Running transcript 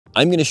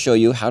I'm going to show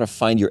you how to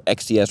find your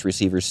XDS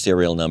receiver's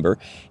serial number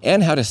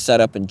and how to set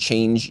up and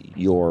change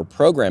your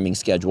programming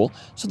schedule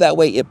so that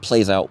way it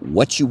plays out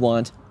what you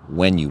want,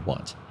 when you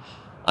want.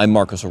 I'm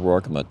Marcus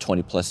O'Rourke. I'm a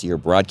 20-plus year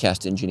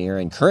broadcast engineer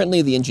and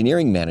currently the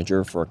engineering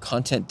manager for a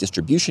content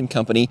distribution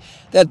company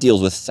that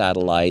deals with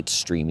satellite,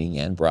 streaming,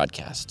 and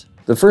broadcast.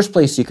 The first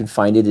place you can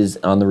find it is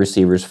on the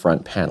receiver's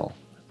front panel.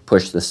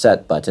 Push the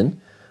Set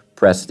button,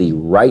 press the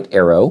right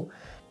arrow,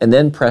 and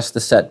then press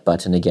the Set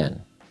button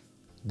again.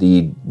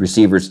 The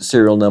receiver's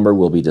serial number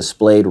will be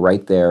displayed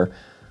right there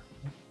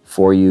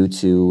for you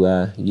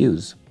to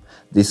use.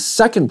 The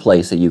second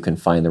place that you can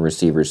find the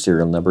receiver's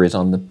serial number is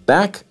on the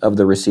back of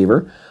the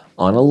receiver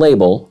on a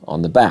label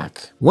on the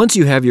back. Once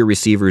you have your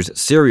receiver's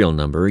serial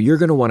number, you're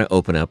going to want to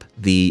open up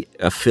the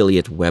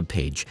affiliate web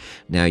page.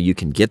 Now you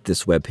can get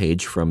this web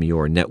page from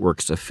your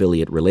network's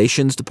affiliate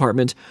relations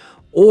department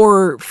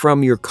or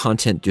from your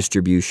content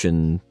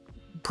distribution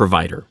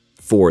provider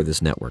for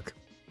this network.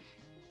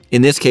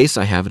 In this case,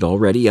 I have it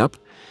already up.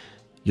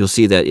 You'll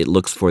see that it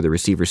looks for the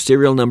receiver's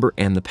serial number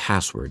and the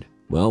password.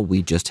 Well,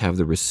 we just have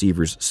the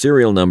receiver's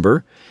serial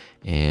number,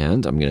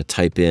 and I'm going to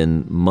type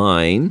in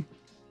mine,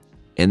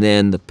 and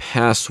then the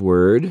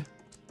password,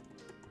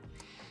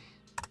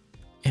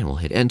 and we'll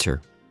hit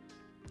enter.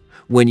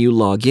 When you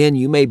log in,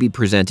 you may be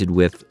presented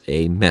with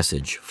a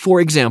message.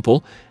 For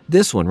example,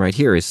 this one right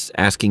here is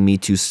asking me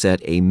to set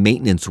a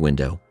maintenance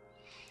window.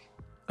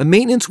 A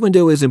maintenance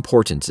window is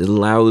important. It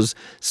allows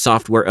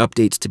software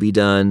updates to be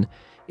done.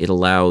 It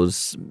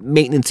allows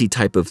maintenance-y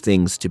type of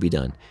things to be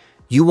done.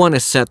 You want to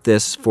set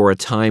this for a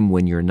time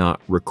when you're not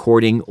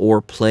recording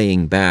or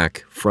playing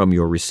back from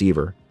your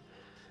receiver.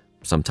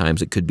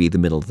 Sometimes it could be the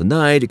middle of the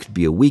night, it could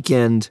be a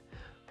weekend,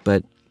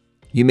 but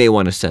you may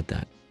want to set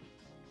that.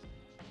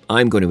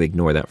 I'm going to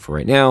ignore that for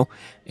right now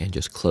and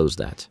just close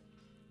that.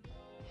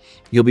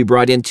 You'll be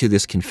brought into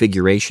this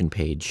configuration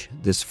page.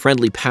 This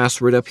friendly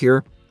password up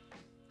here,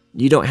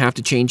 you don't have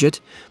to change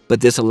it,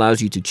 but this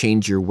allows you to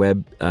change your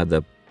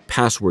the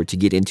password to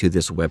get into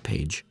this web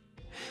page.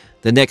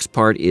 The next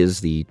part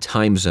is the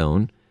time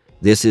zone.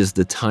 This is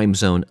the time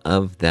zone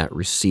of that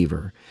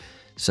receiver.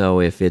 So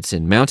if it's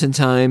in Mountain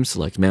Time,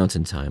 select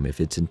Mountain Time.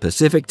 If it's in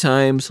Pacific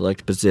Time,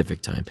 select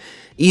Pacific Time.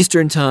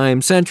 Eastern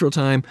Time, Central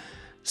Time,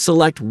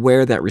 select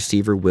where that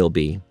receiver will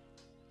be.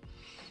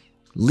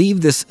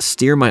 Leave this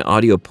Steer My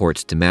Audio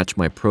Ports to Match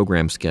My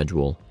Program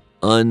Schedule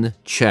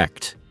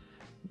unchecked.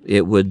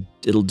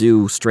 It'll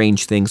do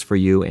strange things for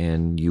you,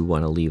 and you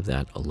want to leave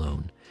that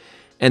alone.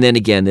 And then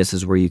again, this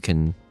is where you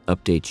can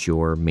update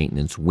your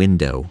maintenance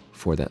window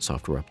for that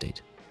software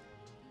update.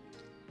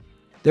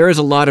 There is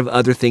a lot of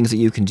other things that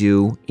you can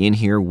do in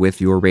here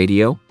with your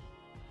radio,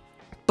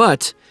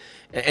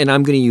 and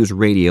I'm going to use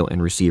radio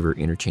and receiver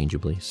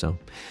interchangeably. So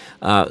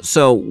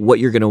what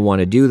you're going to want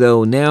to do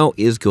though now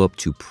is go up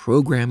to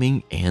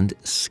Programming and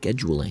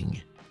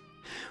Scheduling.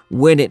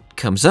 When it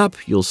comes up,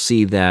 you'll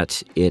see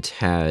that it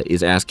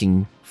is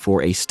asking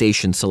for a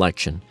station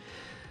selection.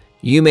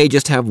 You may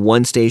just have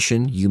one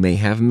station, you may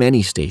have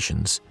many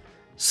stations.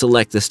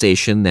 Select the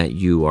station that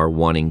you are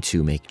wanting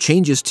to make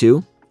changes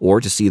to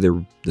or to see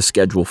the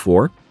schedule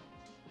for,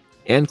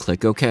 and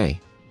click OK.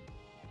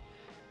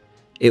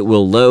 It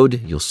will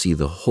load, you'll see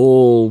the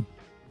whole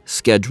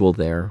schedule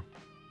there.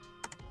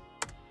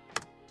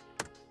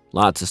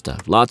 Lots of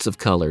stuff, lots of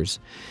colors.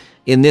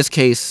 In this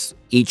case,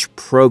 each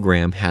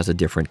program has a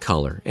different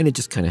color, and it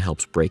just kind of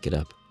helps break it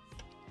up.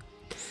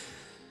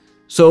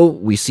 So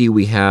we see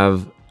we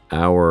have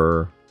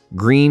our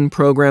green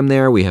program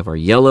there, we have our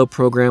yellow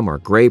program, our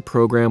gray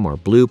program, our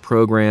blue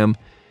program.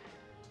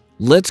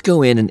 Let's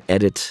go in and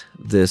edit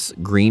this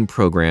green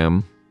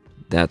program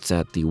that's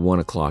at the 1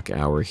 o'clock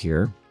hour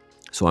here.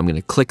 So I'm going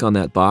to click on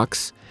that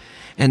box,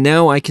 and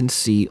now I can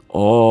see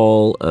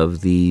all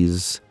of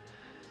these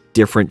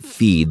different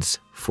feeds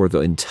for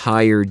the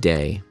entire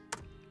day.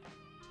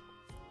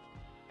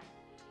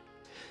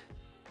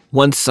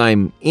 Once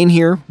I'm in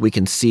here, we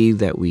can see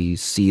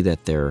that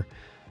they're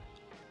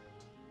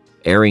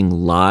airing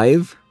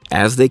live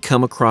as they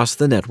come across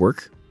the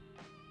network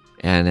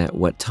and at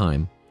what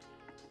time.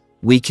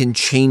 We can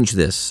change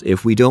this.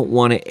 If we don't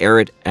want to air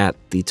it at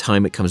the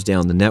time it comes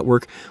down the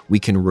network, we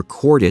can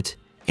record it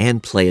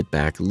and play it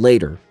back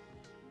later.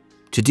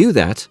 To do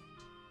that,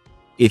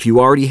 if you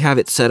already have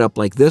it set up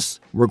like this,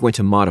 we're going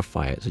to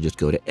modify it. So just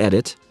go to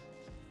Edit,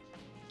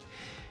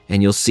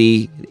 and you'll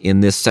see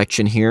in this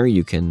section here,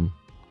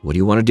 what do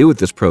you want to do with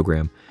this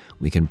program?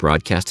 We can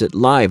broadcast it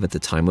live at the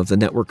time of the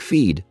network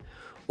feed.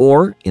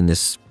 Or, in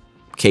this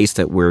case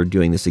that we're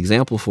doing this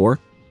example for,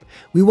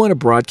 we want to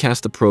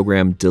broadcast the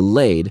program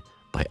delayed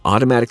by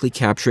automatically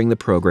capturing the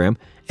program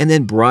and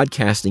then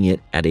broadcasting it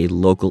at a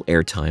local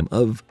airtime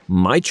of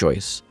my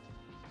choice.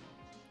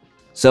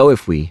 So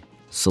if we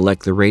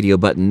select the radio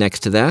button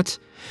next to that,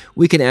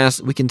 we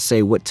can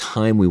say what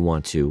time we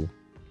want to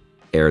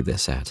air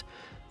this at.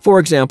 For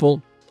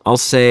example, I'll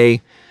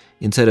say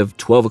instead of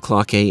 12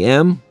 o'clock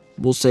a.m.,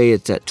 we'll say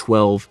it's at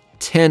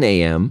 12:10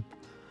 a.m.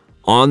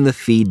 on the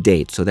feed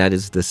date. So that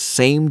is the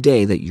same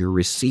day that you're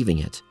receiving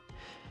it.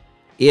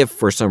 If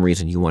for some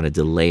reason you want to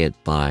delay it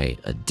by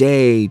a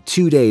day,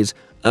 2 days,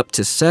 up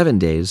to 7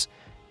 days,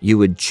 you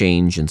would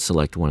change and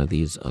select one of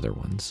these other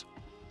ones.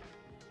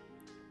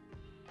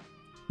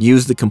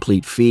 Use the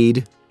complete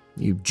feed.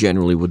 You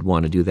generally would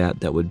want to do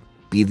that. That would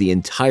be the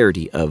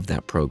entirety of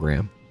that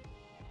program.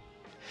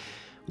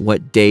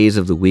 What days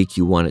of the week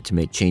you want it to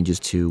make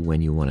changes to,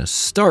 when you want to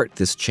start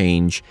this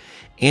change,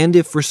 and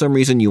if for some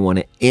reason you want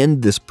to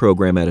end this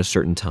program at a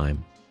certain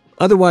time.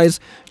 Otherwise,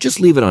 just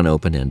leave it on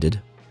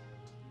open-ended.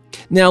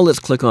 Now let's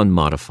click on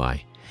Modify,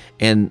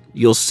 and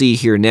you'll see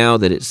here now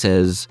that it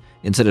says,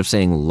 instead of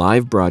saying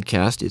live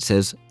broadcast, it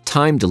says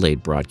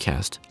time-delayed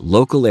broadcast,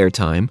 local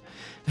airtime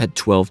at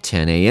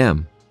 12:10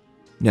 a.m.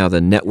 Now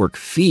the network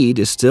feed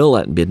is still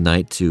at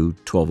midnight to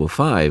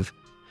 12:05,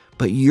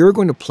 but you're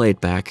going to play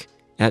it back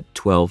at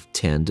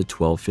 12:10 to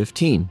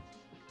 12:15.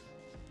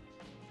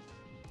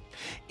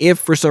 If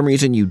for some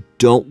reason you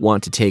don't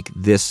want to take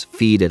this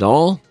feed at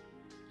all,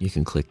 you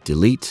can click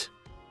Delete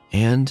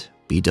and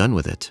be done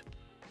with it.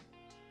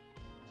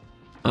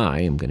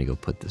 I am going to go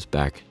put this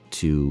back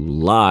to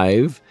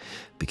live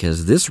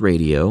because this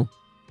radio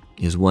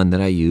is one that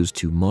I use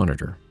to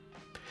monitor.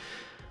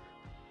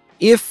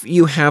 If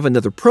you have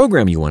another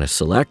program you want to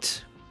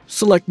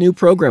select New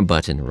Program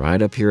button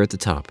right up here at the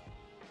top.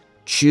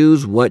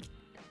 Choose what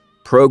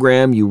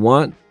program you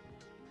want.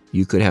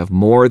 You could have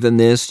more than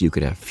this, you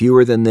could have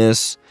fewer than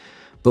this,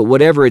 but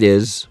whatever it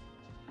is,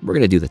 we're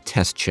going to do the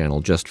test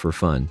channel just for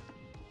fun.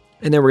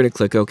 And then we're going to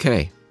click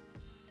OK.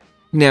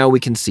 Now we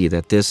can see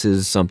that this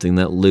is something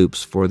that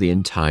loops for the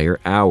entire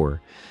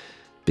hour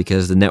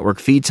because the network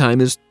feed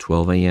time is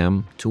 12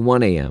 a.m. to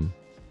 1 a.m.,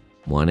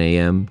 1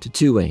 a.m. to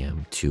 2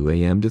 a.m., 2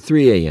 a.m. to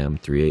 3 a.m.,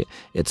 3 a.m.,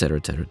 etc.,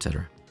 etc.,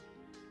 etc.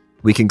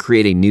 We can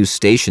create a new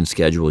station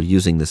schedule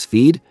using this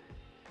feed.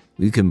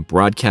 We can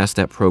broadcast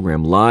that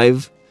program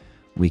live.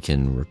 We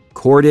can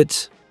record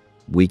it.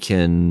 We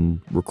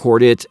can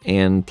record it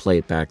and play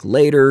it back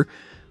later.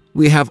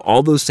 We have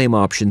all those same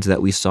options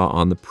that we saw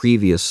on the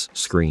previous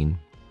screen.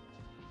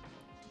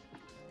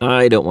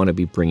 I don't want to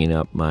be bringing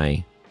up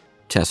my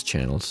test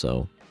channel,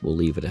 so we'll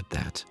leave it at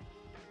that.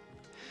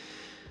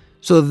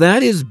 So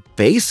that is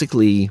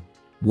basically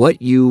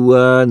what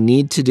you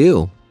need to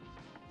do.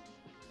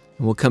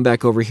 And we'll come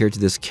back over here to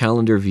this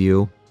calendar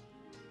view.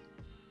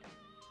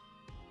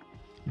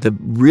 The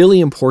really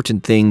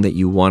important thing that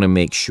you want to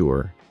make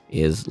sure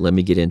is, let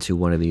me get into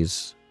one of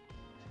these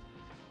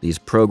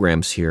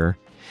programs here,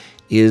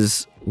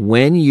 is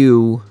when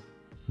you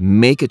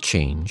make a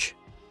change.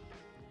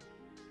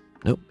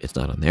 Nope, it's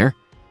not on there.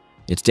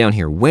 It's down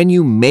here. When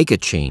you make a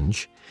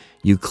change,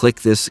 you click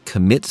this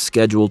Commit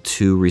Schedule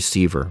to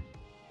Receiver.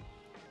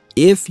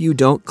 If you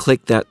don't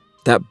click that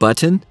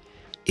button,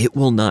 it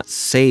will not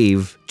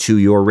save to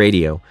your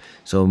radio.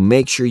 So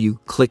make sure you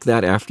click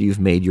that after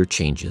you've made your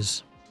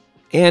changes.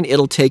 And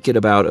it'll take it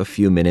about a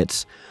few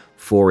minutes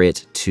for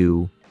it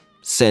to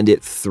send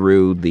it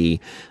through the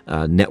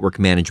network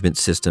management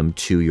system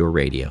to your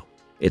radio.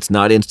 It's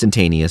not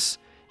instantaneous.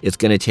 It's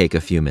going to take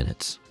a few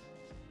minutes.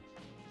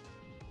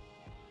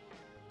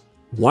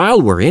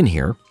 While we're in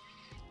here,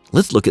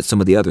 let's look at some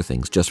of the other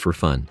things just for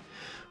fun.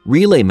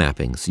 Relay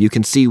mappings. You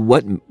can see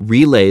what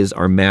relays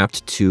are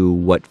mapped to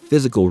what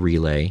physical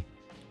relay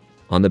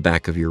on the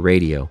back of your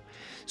radio.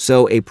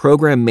 So a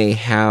program may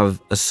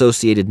have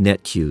associated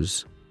net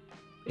queues.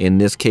 In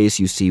this case,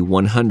 you see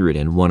 100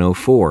 and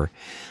 104.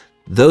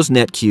 Those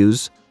net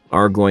queues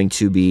are going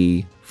to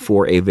be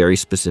for a very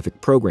specific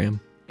program.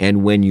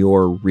 And when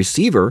your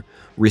receiver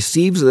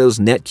receives those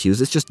net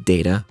queues, it's just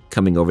data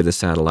coming over the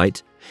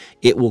satellite,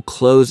 it will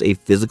close a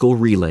physical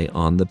relay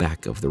on the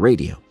back of the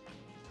radio.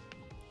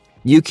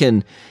 You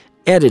can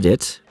edit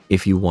it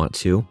if you want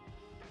to,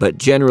 but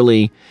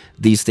generally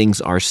these things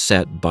are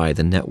set by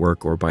the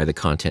network or by the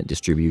content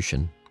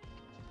distribution.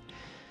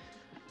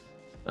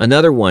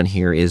 Another one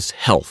here is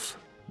health.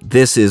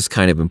 This is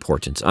kind of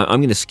important. I'm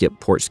going to skip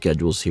port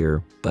schedules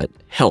here, but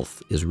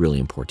health is really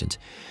important.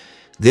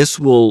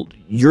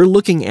 You're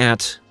looking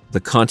at the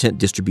content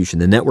distribution,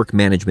 the network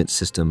management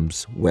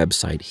system's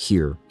website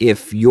here.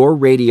 If your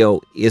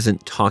radio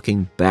isn't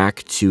talking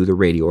back to the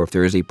radio, or if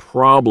there is a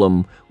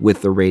problem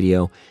with the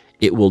radio,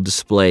 it will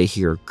display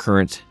here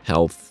current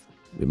health.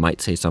 It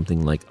might say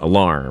something like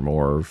alarm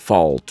or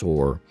fault,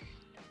 or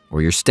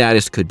your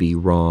status could be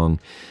wrong,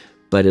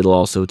 but it'll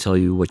also tell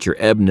you what your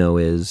EBNO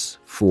is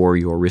for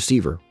your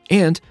receiver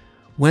and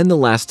when the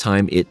last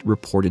time it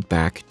reported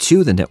back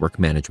to the network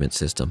management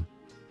system.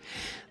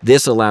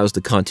 This allows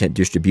the content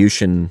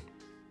distribution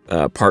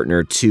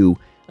partner to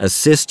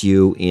assist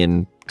you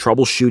in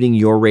troubleshooting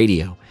your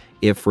radio.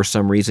 If for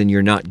some reason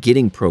you're not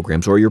getting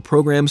programs, or your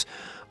programs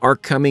are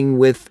coming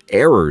with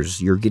errors,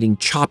 you're getting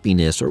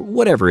choppiness, or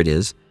whatever it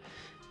is,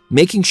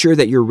 making sure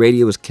that your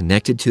radio is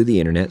connected to the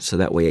internet so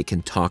that way it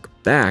can talk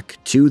back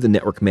to the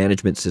network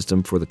management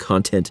system for the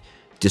content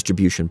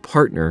distribution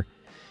partner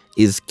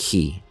is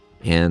key.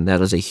 And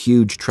that is a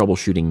huge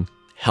troubleshooting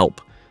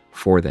help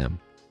for them.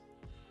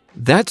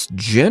 That's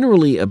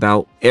generally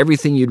about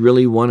everything you'd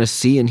really want to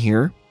see in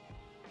here.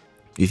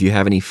 If you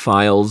have any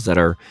files that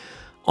are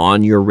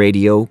on your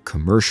radio,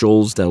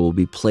 commercials that will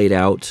be played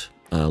out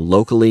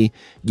locally.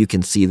 You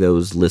can see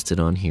those listed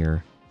on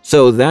here.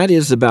 So that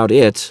is about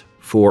it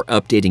for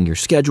updating your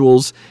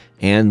schedules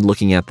and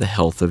looking at the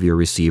health of your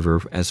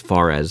receiver as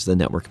far as the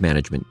network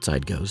management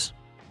side goes.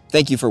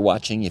 Thank you for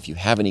watching. If you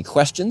have any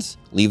questions,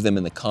 leave them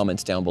in the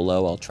comments down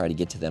below. I'll try to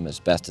get to them as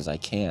best as I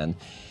can.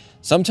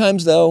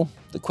 Sometimes, though,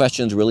 the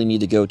questions really need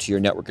to go to your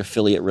network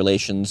affiliate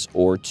relations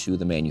or to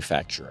the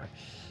manufacturer.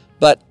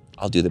 But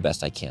I'll do the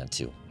best I can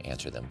to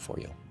answer them for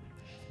you.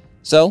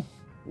 So,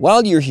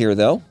 while you're here,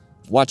 though,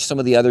 watch some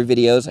of the other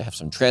videos. I have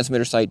some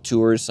transmitter site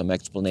tours, some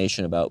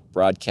explanation about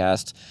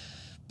broadcast,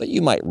 but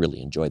you might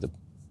really enjoy the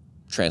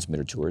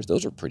transmitter tours.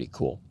 Those are pretty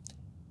cool.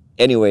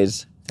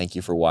 Anyways, thank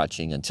you for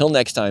watching. Until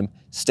next time,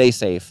 stay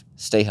safe,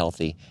 stay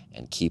healthy,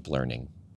 and keep learning.